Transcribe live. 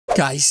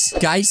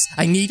Guys,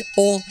 I need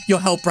all your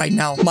help right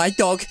now. My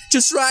dog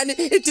just ran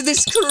into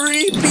this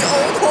creepy old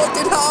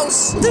haunted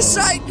house. That's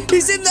right,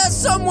 he's in there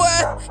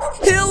somewhere.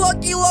 Here,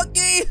 Lucky.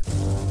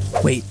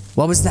 Wait,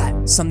 what was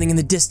that? Something in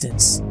the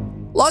distance.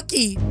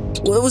 Lucky,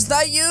 was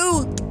that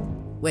you?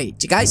 Wait,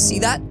 did you guys see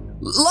that?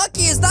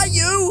 Lucky, is that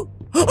you?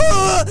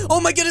 Oh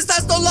my goodness,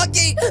 that's not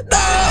Lucky! No!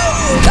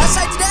 That's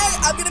right, today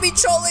I'm gonna be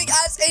trolling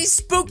as a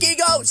spooky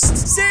ghost.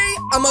 See?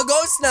 I'm a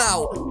ghost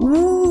now.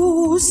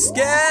 Ooh,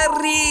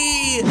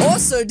 scary.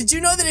 Also, did you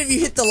know that if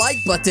you hit the like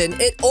button,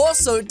 it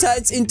also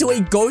turns into a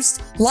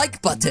ghost like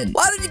button?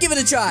 Why don't you give it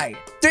a try?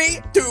 3,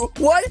 2,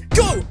 1,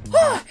 go!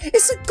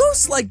 It's a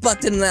ghost-like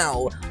button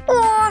now.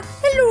 Aw,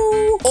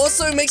 hello.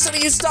 Also, make sure to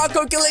use star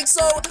code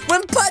Calixo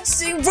when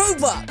purchasing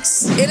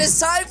Robux. It is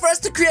time for us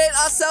to create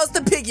ourselves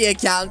the Piggy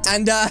account.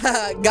 And,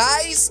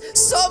 guys,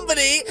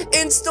 somebody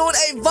installed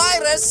a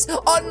virus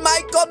on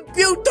my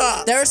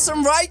computer. There is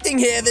some writing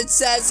here that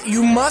says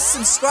you must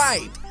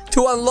subscribe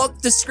to unlock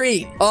the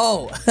screen.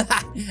 Oh,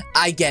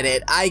 I get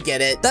it.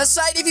 That's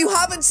right, if you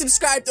haven't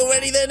subscribed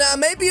already, then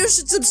maybe you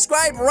should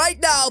subscribe right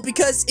now,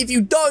 because if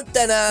you don't,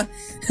 then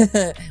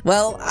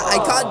well,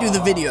 I can't do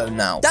the video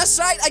now. That's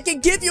right, I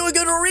can give you a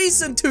good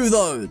reason to,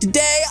 though.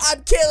 Today,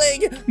 I'm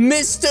killing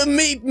Mr.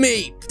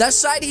 Meep.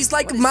 That's right, he's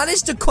like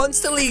managed to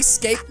constantly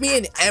escape me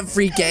in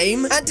every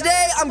game. And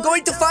today, I'm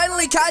going to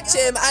finally catch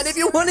him, and if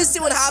you want to see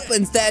what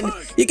happens, then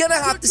you're gonna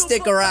have to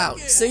stick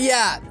around. So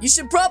yeah, you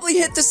should probably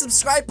hit the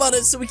subscribe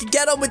button so we can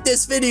get on with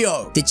this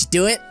video. Did you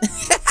do it?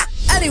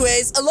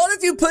 Anyways, a lot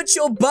of you put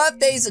your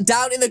birthdays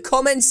down in the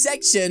comment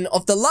section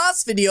of the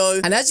last video.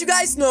 And as you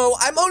guys know,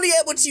 I'm only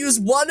able to use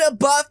one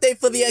birthday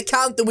for the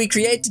account that we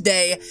create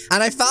today.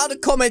 And I found a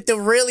comment that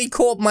really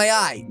caught my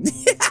eye.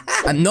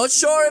 I'm not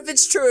sure if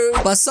it's true,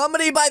 but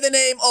somebody by the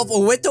name of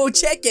Whittle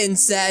Chicken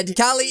said,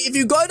 Callie, if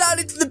you go down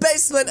into the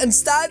basement and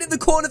stand in the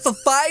corner for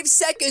 5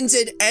 seconds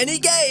in any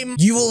game,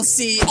 you will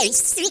see a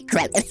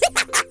secret.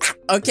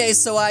 Okay,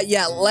 so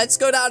yeah, let's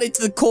go down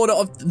into the corner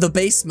of the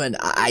basement,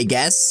 I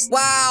guess.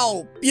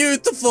 Wow,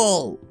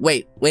 beautiful.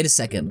 Wait a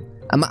second.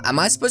 Am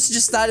I supposed to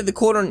just stand in the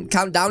corner and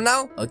count down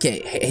now?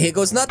 Okay, here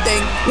goes nothing.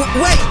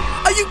 Wait,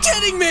 are you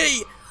kidding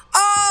me?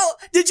 Oh,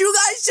 did you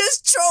guys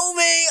just troll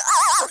me?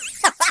 Oh.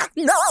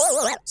 No.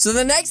 So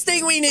the next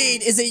thing we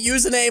need is a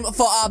username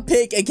for our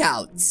pig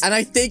account. And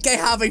I think I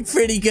have a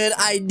pretty good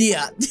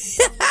idea.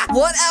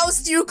 What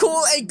else do you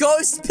call a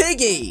ghost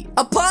piggy?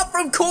 Apart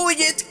from calling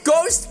it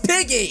Ghost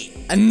Piggy.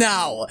 And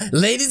now,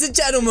 ladies and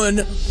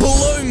gentlemen,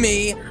 below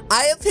me,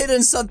 I have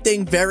hidden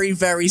something very,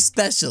 very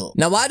special.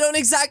 Now, I don't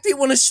exactly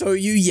want to show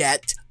you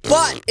yet,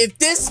 but if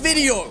this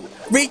video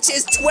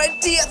reaches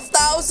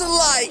 20,000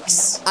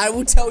 likes, I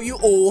will tell you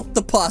all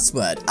the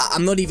password.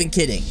 I'm not even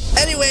kidding.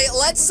 Anyway,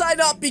 let's sign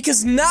up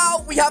because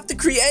now we have to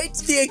create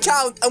the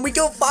account and we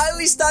can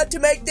finally start to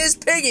make this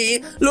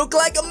piggy look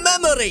like a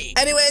memory.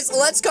 Anyways,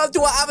 let's go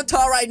to our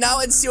avatar right now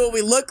and see what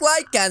we look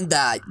like. And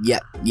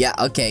yeah,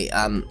 okay.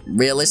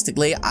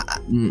 Realistically,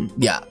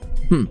 yeah.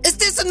 Is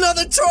this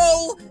another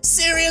troll?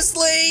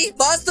 Seriously?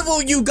 First of all,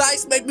 you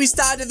guys make me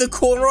stand in the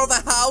corner of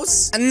a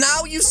house. And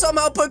now you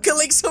somehow put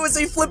Calixo as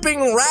a flipping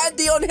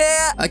Randy on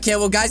here. Okay,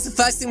 well, guys, the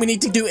first thing we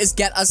need to do is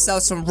get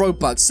ourselves some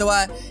Robux. So,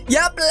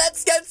 yep,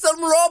 let's get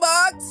some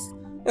Robux.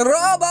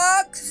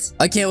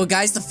 Okay, well,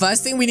 guys, the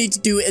first thing we need to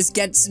do is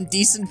get some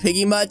decent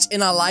piggy merch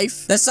in our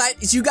life. That's right,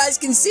 as you guys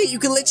can see, you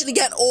can literally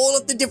get all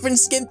of the different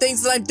skin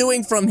things that I'm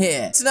doing from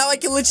here. So now I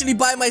can literally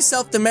buy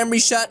myself the memory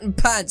shirt and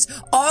pants.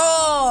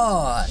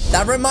 Oh,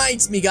 that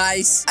reminds me,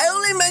 guys. I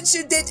only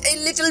mentioned it a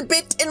little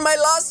bit in my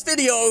last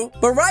video,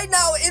 but right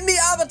now in the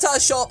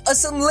avatar shop are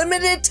some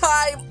limited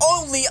time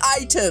only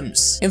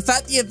items. In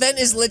fact, the event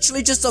is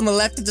literally just on the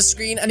left of the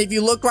screen, and if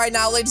you look right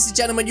now, ladies and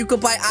gentlemen, you can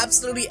buy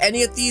absolutely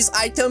any of these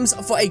items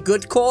for a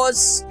good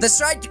cause. That's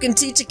right, you can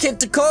teach a kid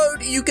to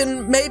code, you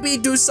can maybe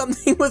do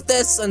something with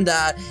this, and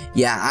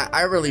yeah,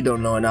 I really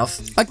don't know enough.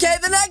 Okay,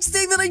 the next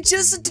thing that I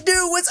just had to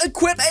do was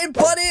equip a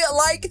buddy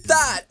like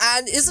that,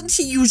 and isn't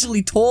he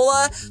usually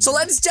taller? So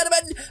ladies and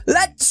gentlemen,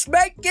 let's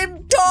make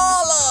him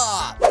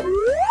taller!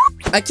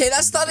 Okay,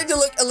 that's starting to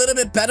look a little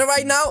bit better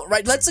right now.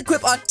 Right, let's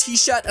equip our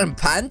t-shirt and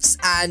pants,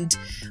 and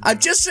I've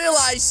just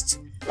realized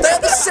they're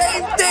the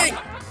same thing!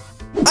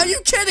 Are you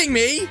kidding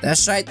me?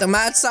 That's right, the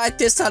mad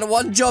scientist had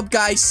one job,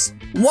 guys.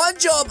 One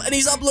job, and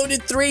he's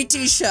uploaded 3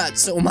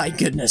 t-shirts. Oh my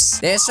goodness.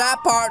 That's right,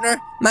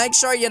 partner. Make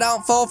sure you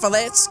don't fall for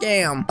that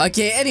scam.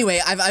 Okay, anyway,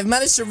 I've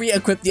managed to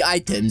re-equip the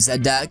items.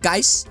 And,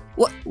 guys,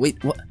 what is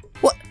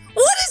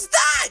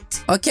that?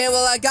 Okay,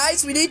 well,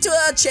 guys, we need to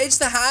change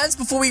the hands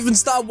before we even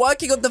start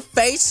working on the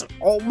face.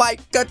 Oh my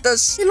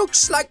goodness, he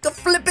looks like a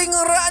flipping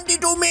Randy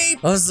to me.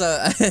 Also,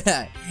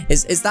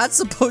 is that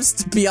supposed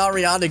to be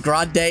Ariana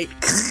Grande?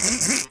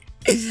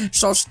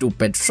 So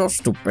stupid.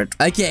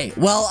 Okay,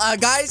 well,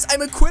 guys,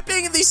 I'm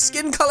equipping the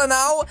skin color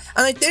now,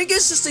 and I think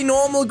it's just a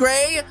normal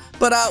gray,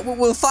 but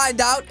we'll find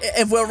out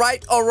if we're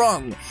right or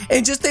wrong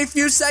in just a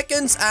few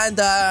seconds. And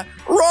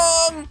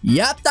wrong.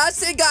 Yep,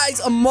 that's it,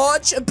 guys.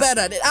 Much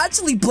better. It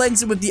actually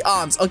blends in with the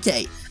arms.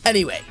 Okay,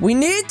 Anyway, we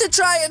need to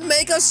try and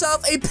make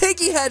ourselves a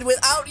piggy head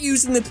without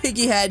using the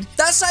piggy head.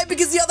 That's right,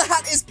 because the other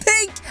hat is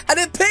pink. And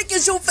if pink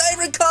is your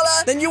favorite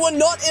color, then you are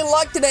not in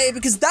luck today,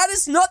 because that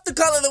is not the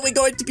color that we're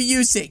going to be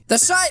using.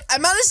 That's right. I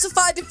managed to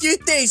find a few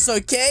things,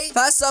 okay?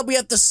 First up, we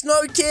have the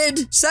Snow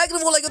Kid. Second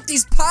of all, I got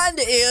these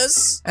panda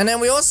ears. And then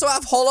we also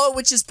have Hollow,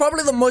 which is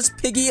probably the most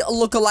piggy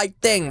lookalike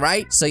thing,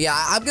 right? So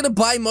yeah, I'm gonna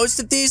buy most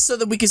of these so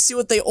that we can see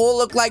what they all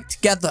look like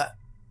together.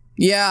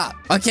 Yeah,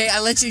 okay, I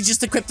literally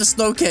just equipped the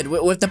Snow Kid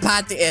with the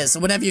panda ears,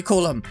 or whatever you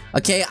call them.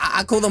 Okay,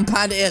 I call them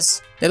panda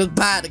ears. They look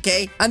bad,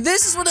 okay? And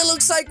this is what it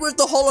looks like with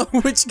the Hollow,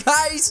 which,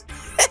 guys,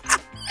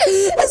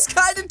 it's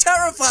kind of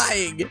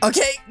terrifying.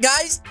 Okay,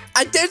 guys,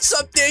 I did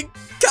something,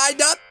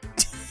 kind of.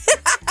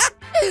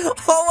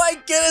 Oh my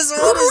goodness,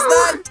 what is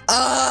that?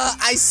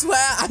 I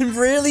swear, I'm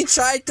really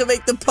trying to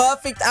make the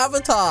perfect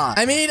avatar.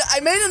 I mean, I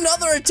made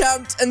another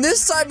attempt, and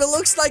this time it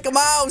looks like a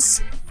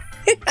mouse.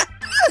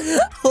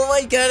 Oh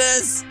my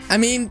goodness. I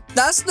mean,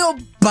 that's not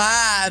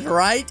bad,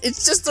 right?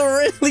 It's just a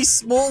really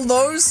small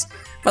nose.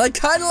 But I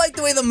kind of like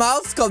the way the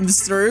mouth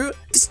comes through.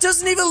 This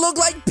doesn't even look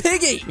like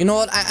Piggy. You know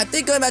what? I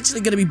think I'm actually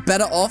going to be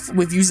better off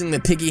with using the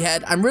Piggy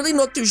head. I'm really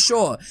not too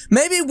sure.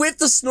 Maybe with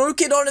the Snow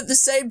Kid on at the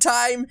same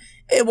time,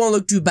 it won't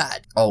look too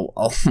bad.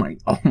 Oh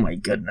my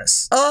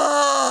goodness.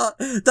 Ah,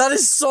 that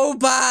is so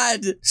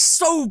bad.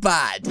 So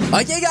bad.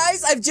 Okay,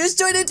 guys, I've just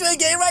joined into a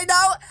game right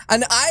now,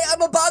 and I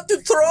am about to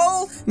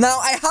throw. Now,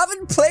 I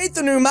haven't played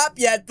the new map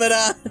yet, but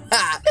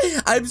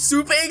I'm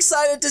super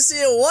excited to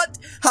see what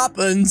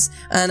happens.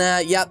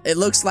 And yep, it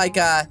looks like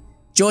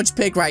George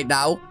Pig right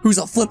now, who's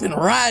a flippin'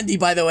 Randy,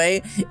 by the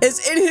way,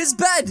 is in his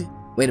bed.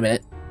 Wait a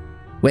minute.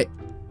 Wait,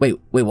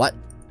 what?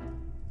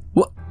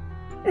 What?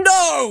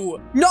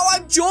 No! No,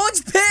 I'm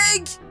George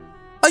Pig!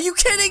 Are you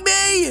kidding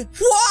me?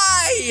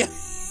 Why?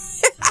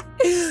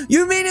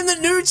 You mean in the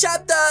new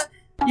chapter,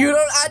 you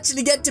don't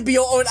actually get to be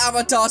your own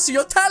avatar, so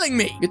you're telling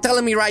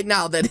me right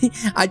now that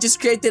I just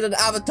created an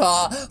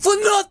avatar for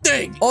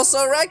nothing!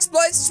 Also, Rex,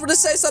 boys, just want to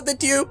say something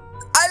to you.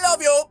 I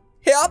love you.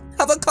 Here,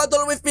 have a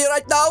cuddle with me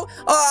right now.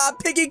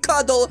 Piggy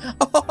cuddle.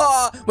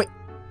 Wait,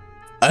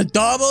 a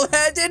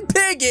double-headed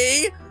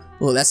piggy?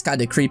 Oh, that's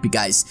kind of creepy,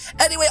 guys.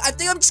 Anyway, I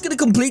think I'm just gonna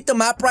complete the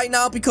map right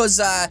now because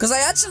I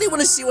actually want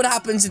to see what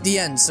happens at the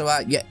end. So,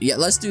 yeah,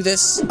 let's do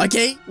this.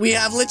 Okay, we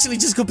have literally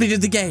just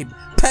completed the game.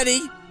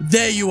 Penny,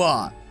 there you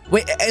are.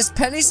 Wait, is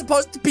Penny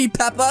supposed to be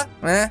Pepper?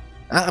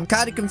 I'm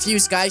kind of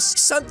confused, guys.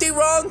 Something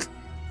wrong?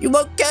 You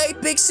okay,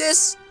 big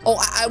sis? Oh,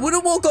 I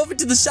wouldn't walk over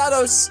to the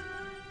shadows.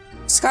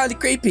 It's kind of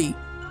creepy.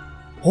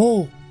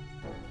 Oh,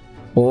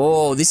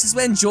 this is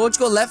when George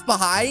got left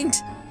behind?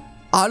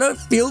 I don't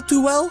feel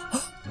too well.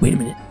 Wait a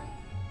minute.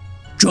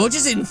 George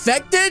is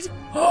infected?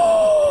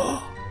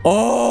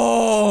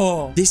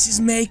 Oh, this is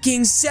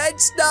making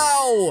sense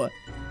now.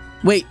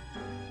 Wait,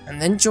 and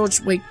then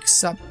George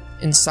wakes up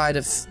inside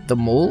of the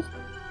mall?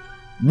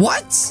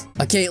 What?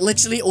 Okay,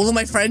 literally all of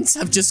my friends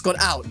have just got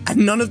out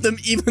and none of them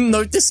even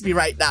notice me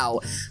right now.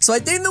 So I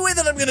think the way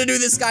that I'm gonna do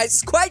this, guys,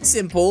 is quite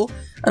simple.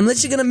 I'm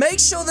literally gonna make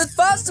sure that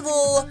first of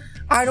all,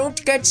 I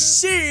don't get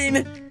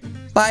seen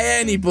by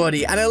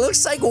anybody. And it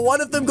looks like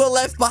one of them got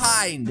left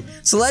behind.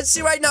 So let's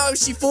see right now if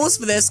she falls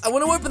for this. I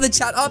want to open the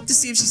chat up to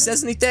see if she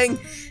says anything.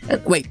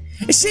 And wait,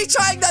 is she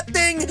trying that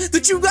thing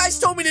that you guys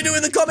told me to do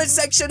in the comment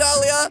section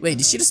earlier? Wait,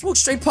 did she just walk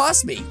straight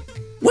past me?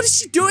 What is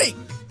she doing?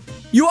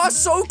 You are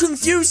so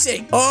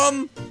confusing.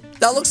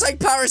 That looks like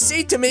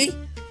piracy to me.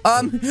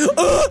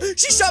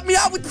 She shut me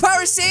out with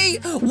piracy.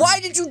 Why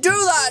did you do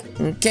that?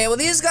 Okay, well,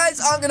 these guys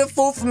aren't gonna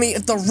fall for me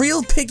if the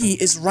real Piggy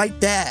is right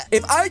there.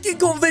 If I can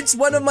convince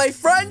one of my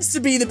friends to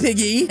be the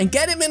Piggy and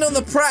get him in on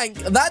the prank,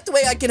 that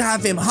way I can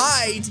have him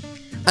hide,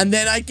 and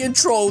then I can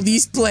troll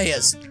these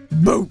players.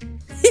 Boom.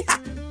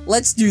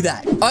 Let's do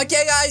that.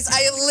 Okay, guys, I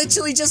have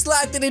literally just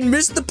landed in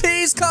Mr.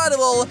 P's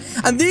carnival,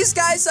 and these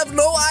guys have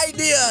no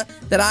idea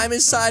that I'm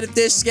inside of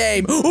this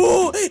game.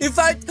 Oh, in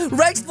fact,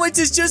 Rex Points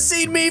has just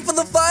seen me for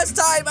the first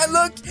time, and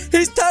look,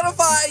 he's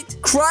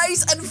terrified.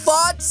 Cries and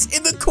farts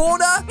in the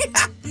corner.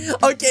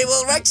 Okay,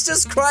 well, Rex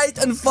just cried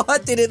and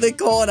farted in the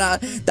corner.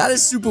 That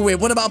is super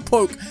weird. What about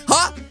Poke?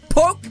 Huh?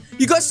 Poke?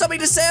 You got something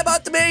to say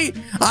about me?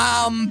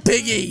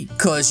 Piggy.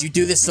 Cause you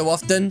do this so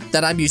often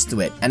that I'm used to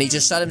it. And he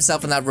just shut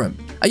himself in that room.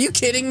 Are you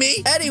kidding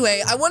me?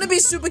 Anyway, I want to be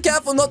super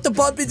careful not to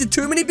bump into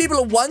too many people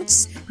at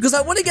once, because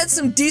I want to get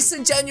some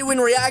decent, genuine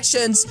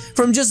reactions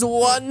from just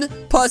one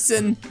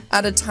person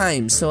at a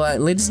time. So,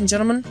 ladies and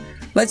gentlemen,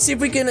 let's see if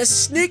we can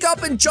sneak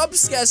up and jump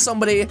scare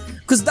somebody,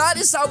 because that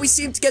is how we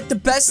seem to get the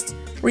best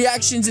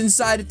reactions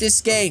inside of this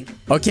game.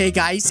 Okay,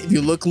 guys, if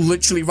you look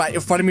literally right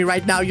in front of me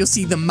right now, you'll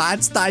see the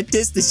mad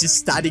scientist is just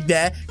standing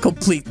there,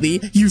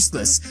 completely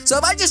useless. So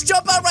if I just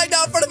jump out right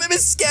now in front of him and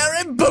scare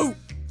him, boom!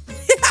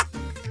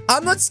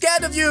 I'm not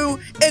scared of you,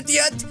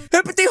 idiot!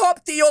 Hippity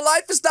hoppity, your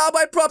life is now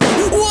my property.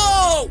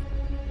 Whoa!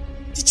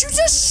 Did you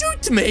just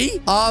shoot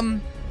me?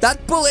 That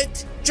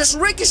bullet just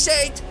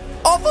ricocheted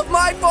off of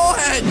my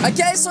forehead.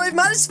 Okay, so I've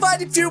managed to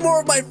find a few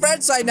more of my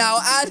friends right now,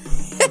 and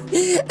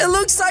it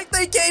looks like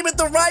they came at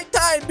the right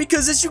time,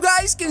 because as you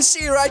guys can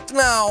see right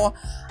now,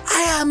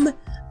 I am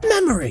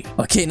memory.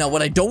 Okay, now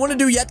what I don't want to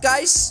do yet,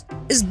 guys,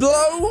 is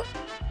blow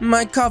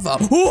my cover.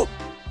 Oh!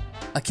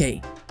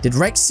 Okay, did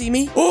Rex see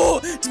me?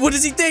 Oh, what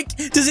does he think?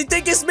 Does he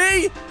think it's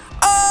me?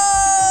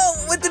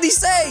 Oh, what did he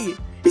say?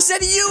 He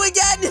said you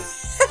again.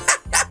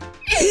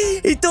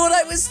 He thought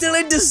I was still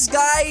in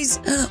disguise.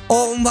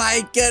 Oh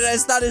my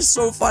goodness, that is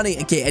so funny.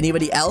 Okay,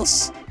 anybody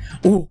else?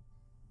 Oh,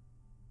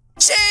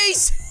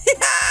 Cheese!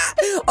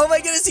 Oh my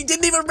goodness, he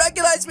didn't even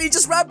recognize me. He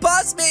just ran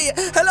past me.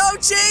 Hello,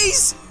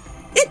 Cheese!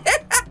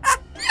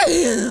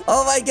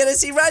 Oh my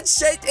goodness, he ran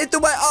straight into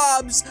my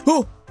arms.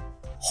 Oh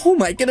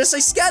my goodness, I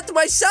scared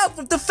myself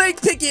with the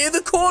fake piggy in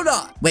the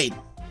corner. Wait,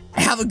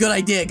 I have a good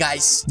idea,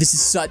 guys. This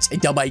is such a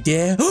dumb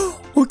idea.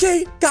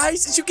 Okay,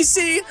 guys, as you can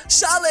see,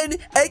 Charlene,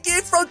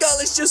 aka Frog Girl,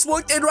 has just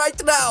walked in right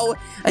now.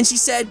 And she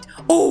said,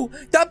 oh,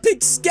 that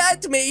pig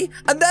scared me.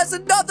 And there's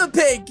another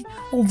pig.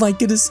 Oh my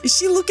goodness, is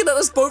she looking at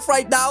us both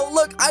right now?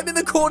 Look, I'm in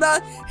the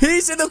corner.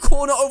 He's in the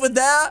corner over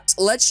there.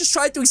 Let's just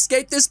try to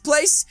escape this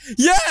place.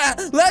 Yeah,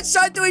 let's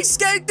try to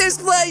escape this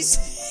place.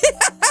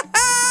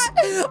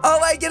 Oh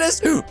my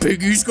goodness,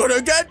 Piggy's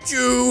gonna get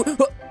you.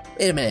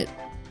 Wait a minute.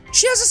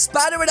 She has a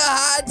spanner in her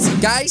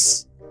hand.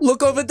 Guys,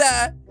 look over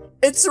there.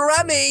 It's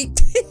Rami.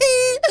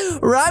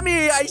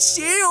 Rami, I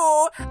see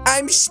you.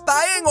 I'm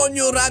spying on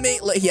you, Rami.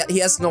 Look, he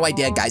has no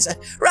idea, guys.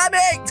 Rami,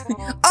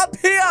 up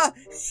here.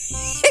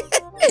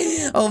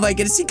 Oh my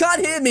goodness, he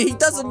can't hear me. He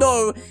doesn't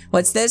know.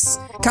 What's this?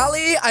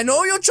 Callie, I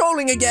know you're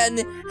trolling again.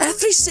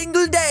 Every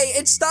single day,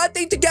 it's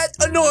starting to get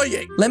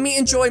annoying. Let me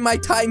enjoy my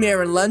time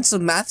here and learn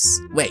some maths.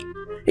 Wait,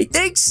 he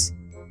thinks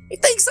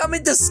I'm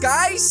in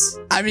disguise?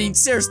 I mean,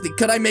 seriously,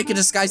 could I make a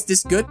disguise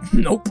this good?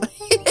 Nope.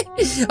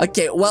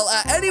 Okay, well,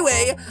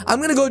 anyway,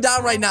 I'm gonna go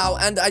down right now,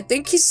 and I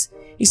think he's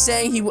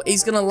saying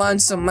he's gonna learn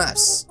some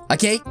maths.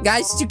 Okay,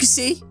 guys, you can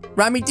see,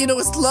 Rami Dino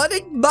is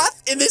learning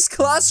math in this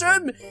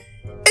classroom.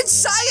 It's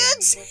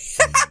science!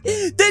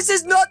 This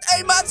is not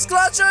a maths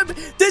classroom!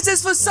 This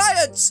is for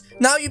science!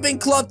 Now you've been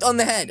clubbed on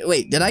the head.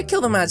 Wait, did I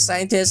kill the mad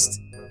scientist?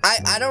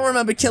 I don't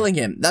remember killing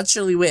him. That's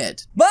really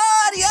weird. But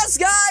yes,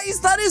 guys,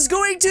 that is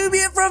going to be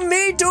it from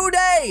me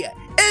today.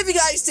 If you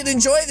guys did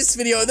enjoy this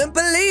video, then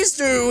please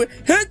do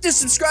hit the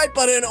subscribe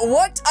button.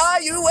 What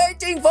are you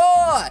waiting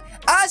for?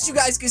 As you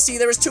guys can see,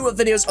 there is 2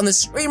 videos on the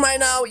screen right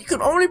now. You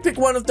can only pick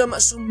one of them,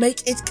 so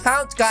make it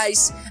count,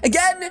 guys.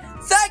 Again,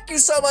 thank you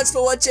so much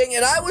for watching,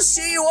 and I will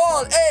see you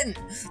all in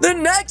the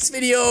next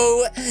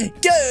video.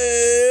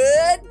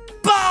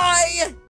 Goodbye!